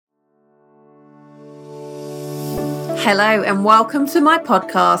Hello and welcome to my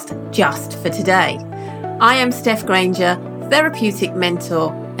podcast, Just for Today. I am Steph Granger, therapeutic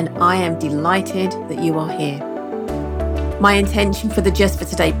mentor, and I am delighted that you are here. My intention for the Just for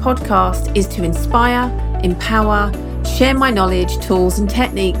Today podcast is to inspire, empower, share my knowledge, tools and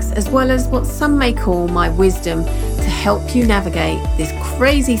techniques, as well as what some may call my wisdom to help you navigate this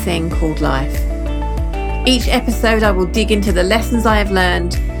crazy thing called life. Each episode I will dig into the lessons I have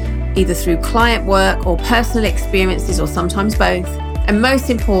learned, either through client work or personal experiences or sometimes both, and most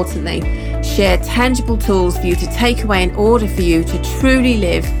importantly, share tangible tools for you to take away in order for you to truly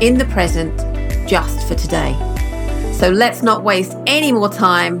live in the present just for today. So let's not waste any more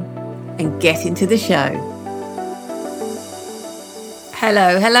time and get into the show.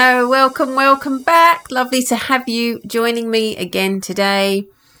 Hello, welcome back. Lovely to have you joining me again today.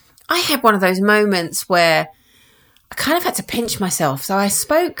 I had one of those moments where I kind of had to pinch myself. So I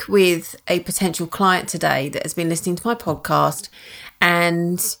spoke with a potential client today that has been listening to my podcast,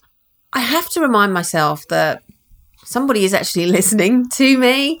 and I have to remind myself that somebody is actually listening to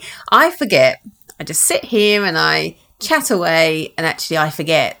me. I forget. I just sit here and I chat away, and actually I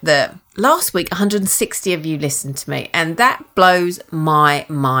forget that last week 160 of you listened to me, and that blows my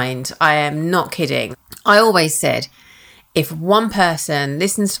mind. I am not kidding. I always said, if one person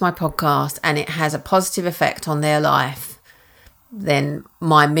listens to my podcast and it has a positive effect on their life, then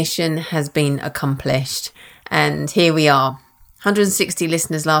my mission has been accomplished. And here we are, 160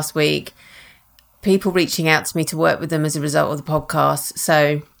 listeners last week, people reaching out to me to work with them as a result of the podcast.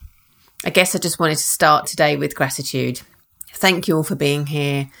 So I guess I just wanted to start today with gratitude. Thank you all for being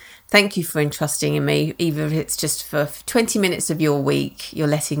here. Thank you for entrusting in me, even if it's just for 20 minutes of your week, you're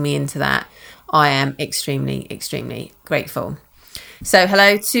letting me into that. I am extremely, extremely grateful. So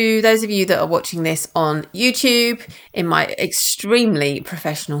hello to those of you that are watching this on YouTube in my extremely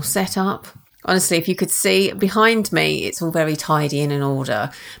professional setup. Honestly, if you could see behind me, it's all very tidy and in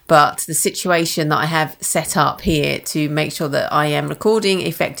order. But the situation that I have set up here to make sure that I am recording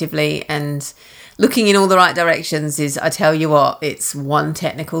effectively and looking in all the right directions is, I tell you what, it's one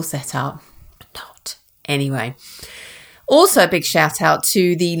technical setup. Not. Anyway. Also, a big shout out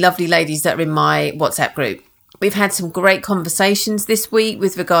to the lovely ladies that are in my WhatsApp group. We've had some great conversations this week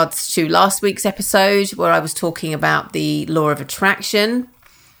with regards to last week's episode where I was talking about the law of attraction.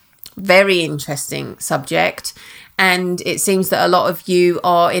 Very interesting subject. And it seems that a lot of you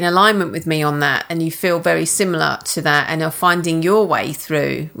are in alignment with me on that, and you feel very similar to that and are finding your way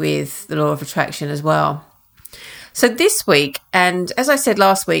through with the law of attraction as well. So this week, and as I said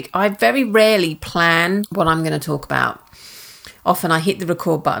last week, I very rarely plan what I'm going to talk about. Often I hit the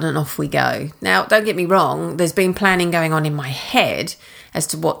record button and off we go. Now, don't get me wrong, there's been planning going on in my head as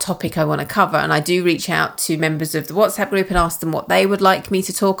to what topic I want to cover. And I do reach out to members of the WhatsApp group and ask them what they would like me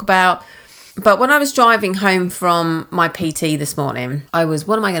to talk about. But when I was driving home from my PT this morning, I was,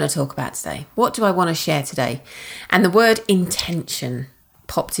 what am I going to talk about today? What do I want to share today? And the word intention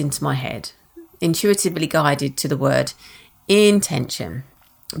popped into my head, intuitively guided to the word intention.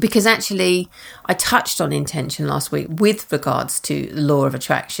 Because actually, I touched on intention last week with regards to the law of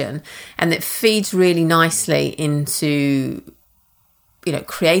attraction, and it feeds really nicely into,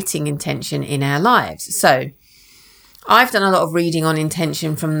 creating intention in our lives. So I've done a lot of reading on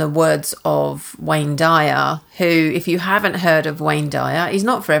intention from the words of Wayne Dyer, who, if you haven't heard of Wayne Dyer, he's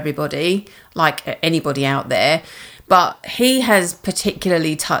not for everybody, like anybody out there, but he has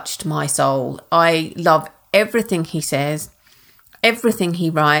particularly touched my soul. I love everything he says. Everything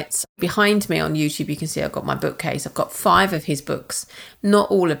he writes. Behind me on YouTube, you can see I've got my bookcase. I've got 5 of his books. Not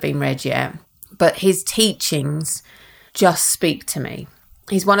all have been read yet, but his teachings just speak to me.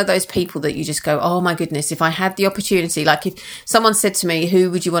 He's one of those people that you just go, oh my goodness, if I had the opportunity, like if someone said to me, who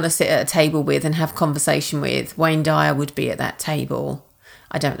would you want to sit at a table with and have conversation with? Wayne Dyer would be at that table.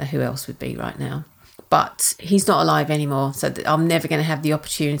 I don't know who else would be right now. But he's not alive anymore, so I'm never going to have the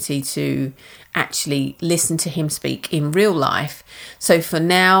opportunity to actually listen to him speak in real life. So for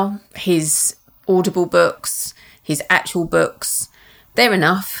now, his Audible books, his actual books, they're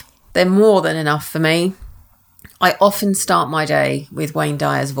enough. They're more than enough for me. I often start my day with Wayne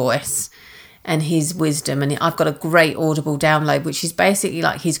Dyer's voice and his wisdom. And I've got a great Audible download, which is basically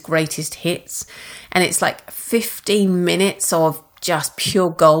like his greatest hits. And it's like 15 minutes of just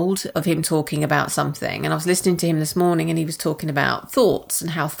pure gold of him talking about something. And I was listening to him this morning and he was talking about thoughts and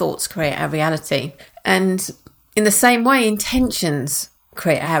how thoughts create our reality. And in the same way, intentions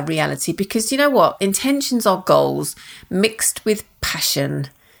create our reality, because you know what? Intentions are goals mixed with passion,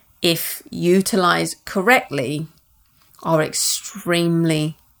 if utilised correctly, are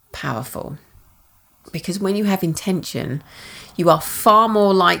extremely powerful. Because when you have intention, you are far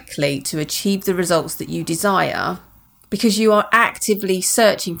more likely to achieve the results that you desire because you are actively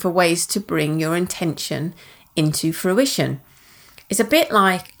searching for ways to bring your intention into fruition. It's a bit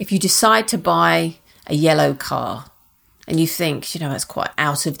like if you decide to buy a yellow car and you think, that's quite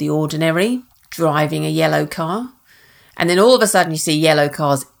out of the ordinary, driving a yellow car. And then all of a sudden you see yellow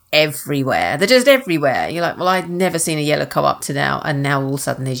cars everywhere. They're just everywhere. You're like, well, I'd never seen a yellow car up to now. And now all of a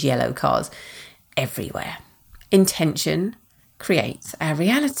sudden there's yellow cars everywhere. Intention creates our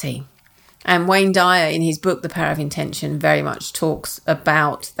reality. And Wayne Dyer, in his book, The Power of Intention, very much talks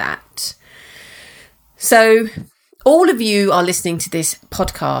about that. So all of you are listening to this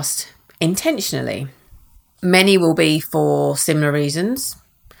podcast intentionally. Many will be for similar reasons,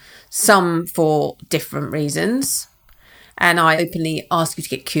 some for different reasons. And I openly ask you to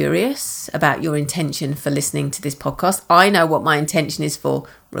get curious about your intention for listening to this podcast. I know what my intention is for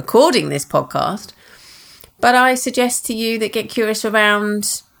recording this podcast, but I suggest to you that get curious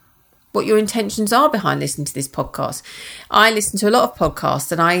around what your intentions are behind listening to this podcast. I listen to a lot of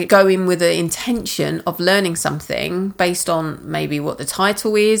podcasts and I go in with the intention of learning something based on maybe what the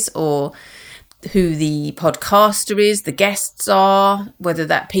title is or who the podcaster is, the guests are, whether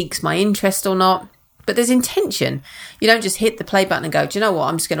that piques my interest or not. But there's intention. You don't just hit the play button and go, do you know what?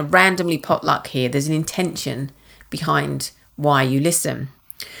 I'm just going to randomly potluck here. There's an intention behind why you listen.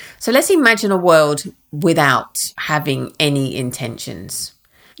 So let's imagine a world without having any intentions.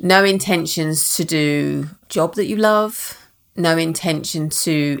 No intentions to do a job that you love. No intention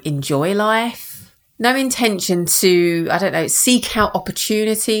to enjoy life. No intention to, seek out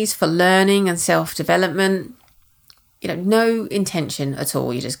opportunities for learning and self-development. No intention at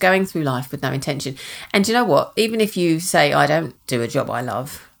all. You're just going through life with no intention. And do you know what? Even if you say, I don't do a job I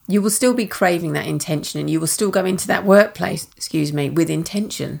love, you will still be craving that intention and you will still go into that workplace, with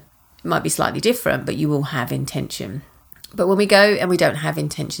intention. It might be slightly different, but you will have intention. But when we go and we don't have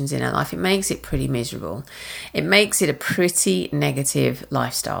intentions in our life, it makes it pretty miserable. It makes it a pretty negative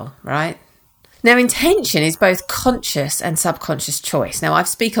lifestyle, right? Now, intention is both conscious and subconscious choice. Now, I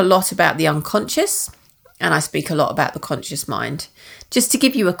speak a lot about the unconscious and I speak a lot about the conscious mind. Just to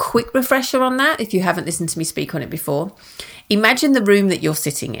give you a quick refresher on that, if you haven't listened to me speak on it before, imagine the room that you're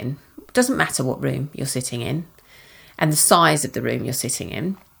sitting in. It doesn't matter what room you're sitting in and the size of the room you're sitting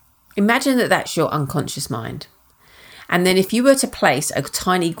in. Imagine that that's your unconscious mind. And then if you were to place a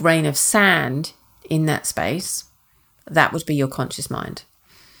tiny grain of sand in that space, that would be your conscious mind.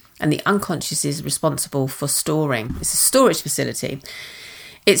 And the unconscious is responsible for storing. It's a storage facility.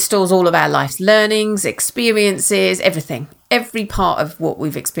 It stores all of our life's learnings, experiences, everything. Every part of what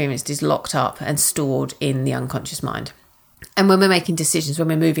we've experienced is locked up and stored in the unconscious mind. And when we're making decisions, when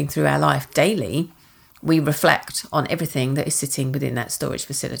we're moving through our life daily, we reflect on everything that is sitting within that storage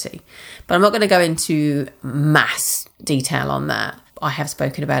facility. But I'm not going to go into mass detail on that. I have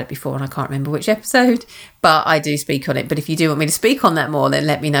spoken about it before and I can't remember which episode, but I do speak on it. But if you do want me to speak on that more, then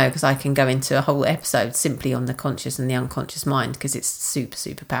let me know, because I can go into a whole episode simply on the conscious and the unconscious mind, because it's super,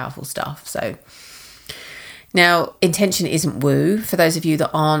 super powerful stuff. So now, intention isn't woo. For those of you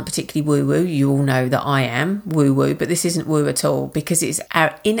that aren't particularly woo-woo, you all know that I am woo-woo, but this isn't woo at all, because it's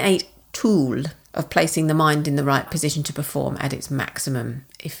our innate tool of placing the mind in the right position to perform at its maximum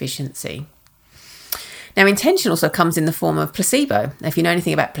efficiency. Now, intention also comes in the form of placebo. Now, if you know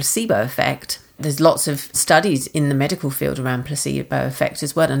anything about placebo effect, there's lots of studies in the medical field around placebo effect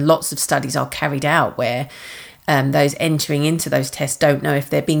as well, and lots of studies are carried out where those entering into those tests don't know if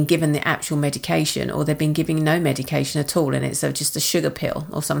they're being given the actual medication or they're being given no medication at all, and it's just a sugar pill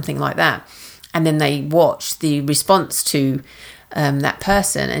or something like that. And then they watch the response to that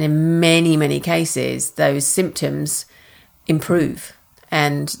person, and in many, many cases, those symptoms improve.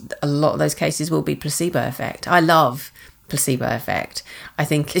 And a lot of those cases will be placebo effect. I love placebo effect. I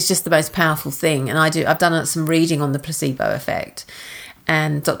think it's just the most powerful thing. And I've done some reading on the placebo effect.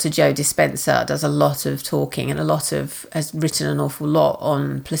 And Dr. Joe Dispenza does a lot of talking and has written an awful lot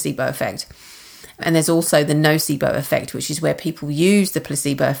on placebo effect. And there's also the nocebo effect, which is where people use the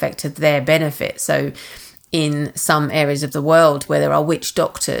placebo effect to their benefit. So in some areas of the world where there are witch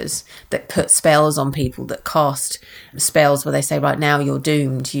doctors that put spells on people, that cast spells where they say, right now you're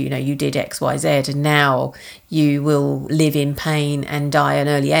doomed, you did X, Y, Z, and now you will live in pain and die at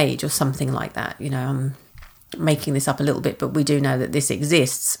an early age or something like that. I'm making this up a little bit, but we do know that this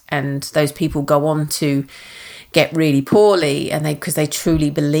exists, and those people go on to get really poorly, and because they truly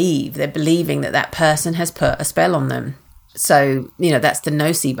they're believing that person has put a spell on them. So, that's the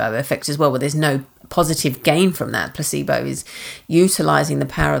nocebo effect as well, where there's no positive gain from that. Placebo is utilizing the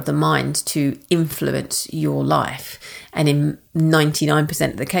power of the mind to influence your life. And in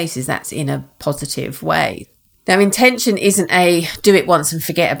 99% of the cases, that's in a positive way. Now, intention isn't a do it once and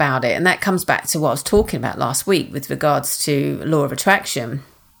forget about it. And that comes back to what I was talking about last week with regards to law of attraction.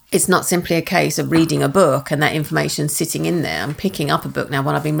 It's not simply a case of reading a book and that information sitting in there. I'm picking up a book now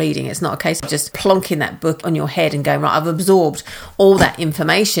when I've been reading. It's not a case of just plonking that book on your head and going, right, I've absorbed all that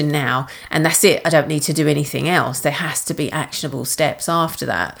information now and that's it. I don't need to do anything else. There has to be actionable steps after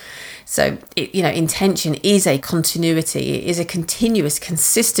that. So, intention is a continuity. It is a continuous,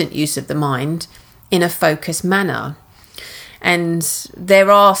 consistent use of the mind in a focused manner. And there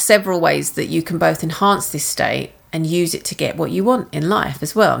are several ways that you can both enhance this state and use it to get what you want in life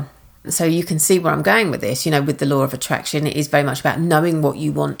as well. So you can see where I'm going with this. With the law of attraction, it is very much about knowing what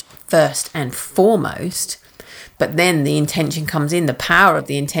you want first and foremost. But then the intention comes in, the power of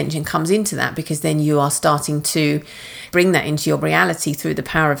the intention comes into that, because then you are starting to bring that into your reality through the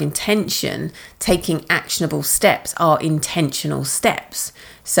power of intention. Taking actionable steps are intentional steps.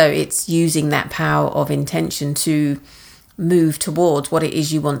 So it's using that power of intention to move towards what it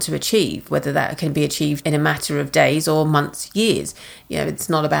is you want to achieve, whether that can be achieved in a matter of days or months, years. It's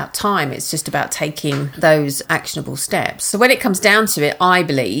not about time. It's just about taking those actionable steps. So when it comes down to it, I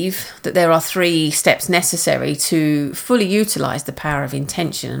believe that there are 3 steps necessary to fully utilize the power of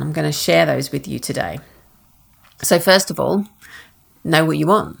intention. And I'm going to share those with you today. So first of all, know what you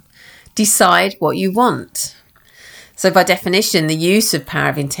want. Decide what you want. So by definition, the use of power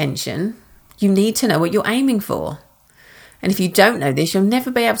of intention, you need to know what you're aiming for. And if you don't know this, you'll never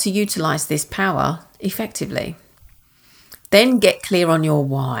be able to utilize this power effectively. Then get clear on your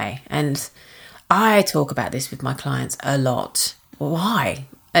why. And I talk about this with my clients a lot. Why?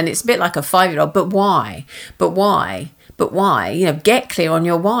 And it's a bit like a 5-year-old, but why? But why? But why? Get clear on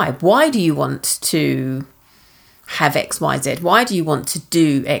your why. Why do you want to have X, Y, Z? Why do you want to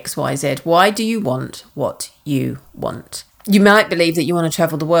do X, Y, Z? Why do you want what you want? You might believe that you want to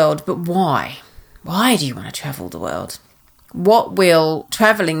travel the world, but why? Why do you want to travel the world? What will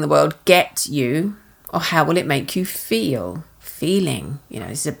traveling the world get you, or how will it make you feel? Feeling,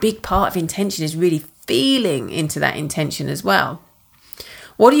 this is a big part of intention, is really feeling into that intention as well.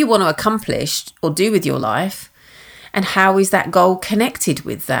 What do you want to accomplish or do with your life? And how is that goal connected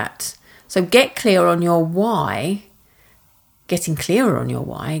with that? So get clear on your why. Getting clearer on your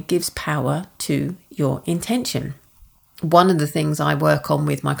why gives power to your intention. One of the things I work on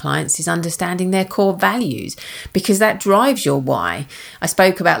with my clients is understanding their core values, because that drives your why. I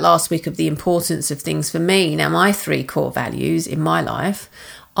spoke about last week of the importance of things for me. Now, my 3 core values in my life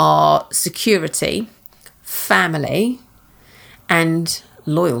are security, family, and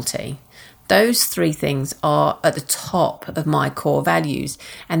loyalty. Those 3 things are at the top of my core values,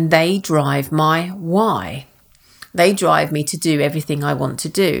 and they drive my why. They drive me to do everything I want to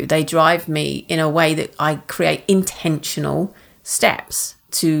do. They drive me in a way that I create intentional steps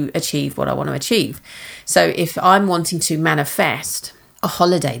to achieve what I want to achieve. So if I'm wanting to manifest a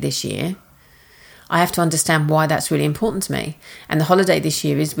holiday this year, I have to understand why that's really important to me. And the holiday this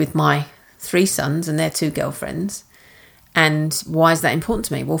year is with my 3 sons and their 2 girlfriends. And why is that important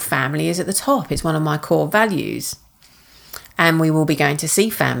to me? Well, family is at the top. It's one of my core values. And we will be going to see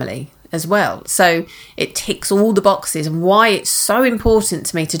family as well. So it ticks all the boxes, and why it's so important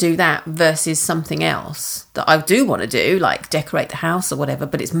to me to do that versus something else that I do want to do, like decorate the house or whatever,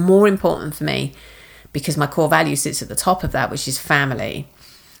 but it's more important for me because my core value sits at the top of that, which is family.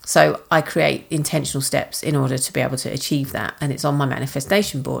 So I create intentional steps in order to be able to achieve that, and it's on my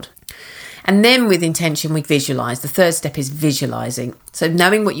manifestation board. And then with intention, we visualize. The 3rd step is visualizing. So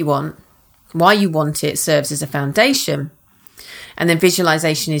knowing what you want, why you want it, serves as a foundation. And then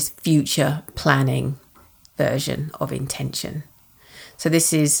visualization is future planning version of intention. So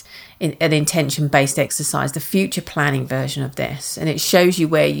this is an intention-based exercise, the future planning version of this. And it shows you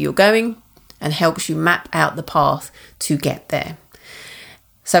where you're going and helps you map out the path to get there.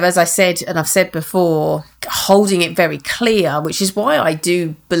 So as I said, and I've said before, holding it very clear, which is why I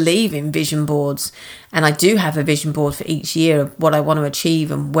do believe in vision boards. And I do have a vision board for each year of what I want to achieve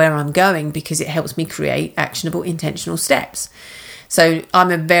and where I'm going, because it helps me create actionable, intentional steps. So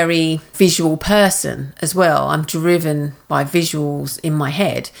I'm a very visual person as well. I'm driven by visuals in my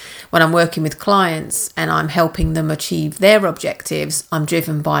head. When I'm working with clients and I'm helping them achieve their objectives, I'm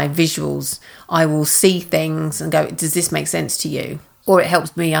driven by visuals. I will see things and go, does this make sense to you? Or it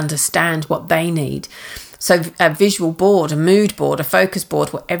helps me understand what they need. So a visual board, a mood board, a focus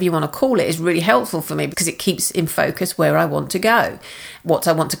board, whatever you want to call it, is really helpful for me because it keeps in focus where I want to go, what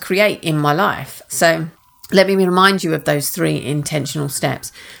I want to create in my life. So let me remind you of those 3 intentional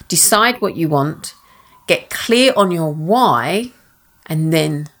steps. Decide what you want, get clear on your why, and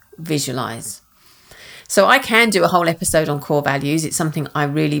then visualize. So I can do a whole episode on core values. It's something I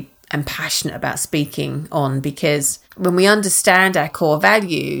really am passionate about speaking on, because when we understand our core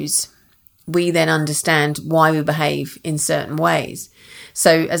values, we then understand why we behave in certain ways.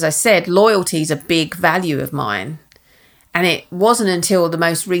 So as I said, loyalty is a big value of mine. And it wasn't until the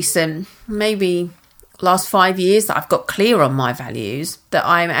most recent, maybe last 5 years, that I've got clear on my values, that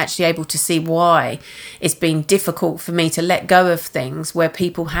I'm actually able to see why it's been difficult for me to let go of things where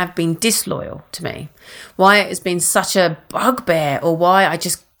people have been disloyal to me, why it has been such a bugbear, or why I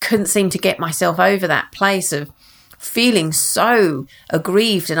just couldn't seem to get myself over that place of feeling so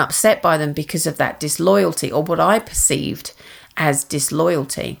aggrieved and upset by them because of that disloyalty, or what I perceived as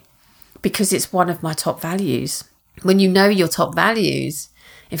disloyalty, because it's one of my top values. When you know your top values,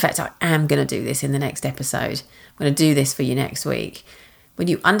 in fact, I am going to do this in the next episode. I'm going to do this for you next week. When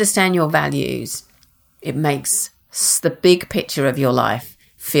you understand your values, it makes the big picture of your life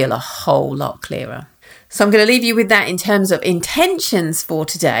feel a whole lot clearer. So I'm going to leave you with that in terms of intentions for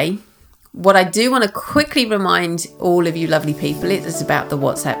today. What I do want to quickly remind all of you lovely people is about the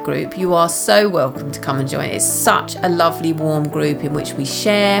WhatsApp group. You are so welcome to come and join. It's such a lovely, warm group in which we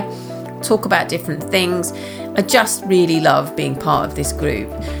share, talk about different things. I just really love being part of this group.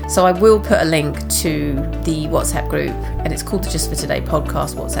 So I will put a link to the WhatsApp group, and it's called the Just for Today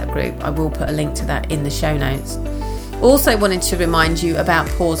podcast WhatsApp group. I will put a link to that in the show notes. Also wanted to remind you about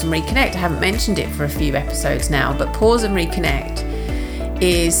Pause and Reconnect. I haven't mentioned it for a few episodes now, but Pause and Reconnect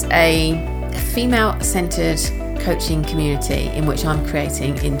is a female-centred coaching community in which I'm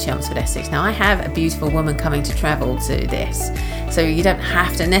creating in Chelmsford, Essex. Now, I have a beautiful woman coming to travel to this, so you don't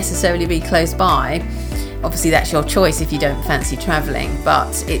have to necessarily be close by. Obviously, that's your choice if you don't fancy travelling,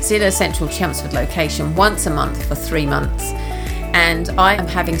 but it's in a central Chelmsford location once a month for 3 months. And I am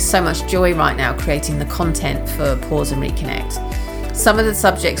having so much joy right now creating the content for Pause and Reconnect. Some of the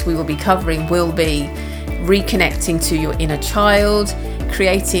subjects we will be covering will be reconnecting to your inner child,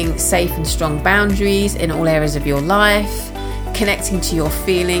 creating safe and strong boundaries in all areas of your life, connecting to your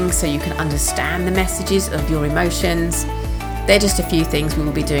feelings so you can understand the messages of your emotions. They're just a few things. We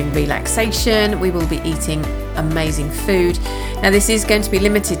will be doing relaxation. We will be eating amazing food. Now, this is going to be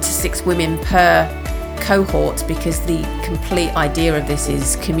limited to 6 women per cohort, because the complete idea of this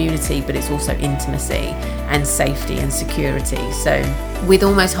is community, but it's also intimacy and safety and security. So with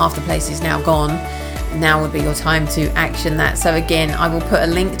almost half the places now gone, now would be your time to action that. So again, I will put a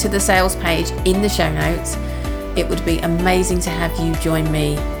link to the sales page in the show notes. It would be amazing to have you join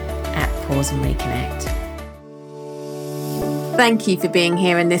me at Pause and Reconnect. Thank you for being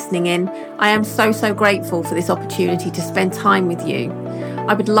here and listening in. I am so grateful for this opportunity to spend time with you.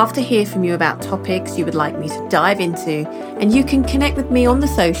 I would love to hear from you about topics you would like me to dive into, and you can connect with me on the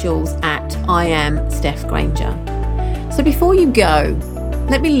socials at I am Steph Granger. So before you go,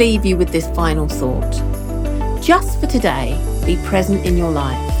 let me leave you with this final thought. Just for today, be present in your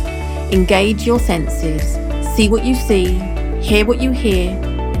life. Engage your senses, see what you see, hear what you hear,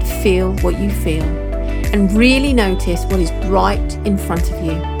 and feel what you feel. And really notice what is right in front of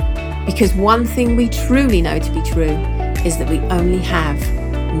you. Because one thing we truly know to be true is that we only have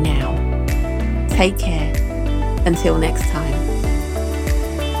now. Take care. Until next time.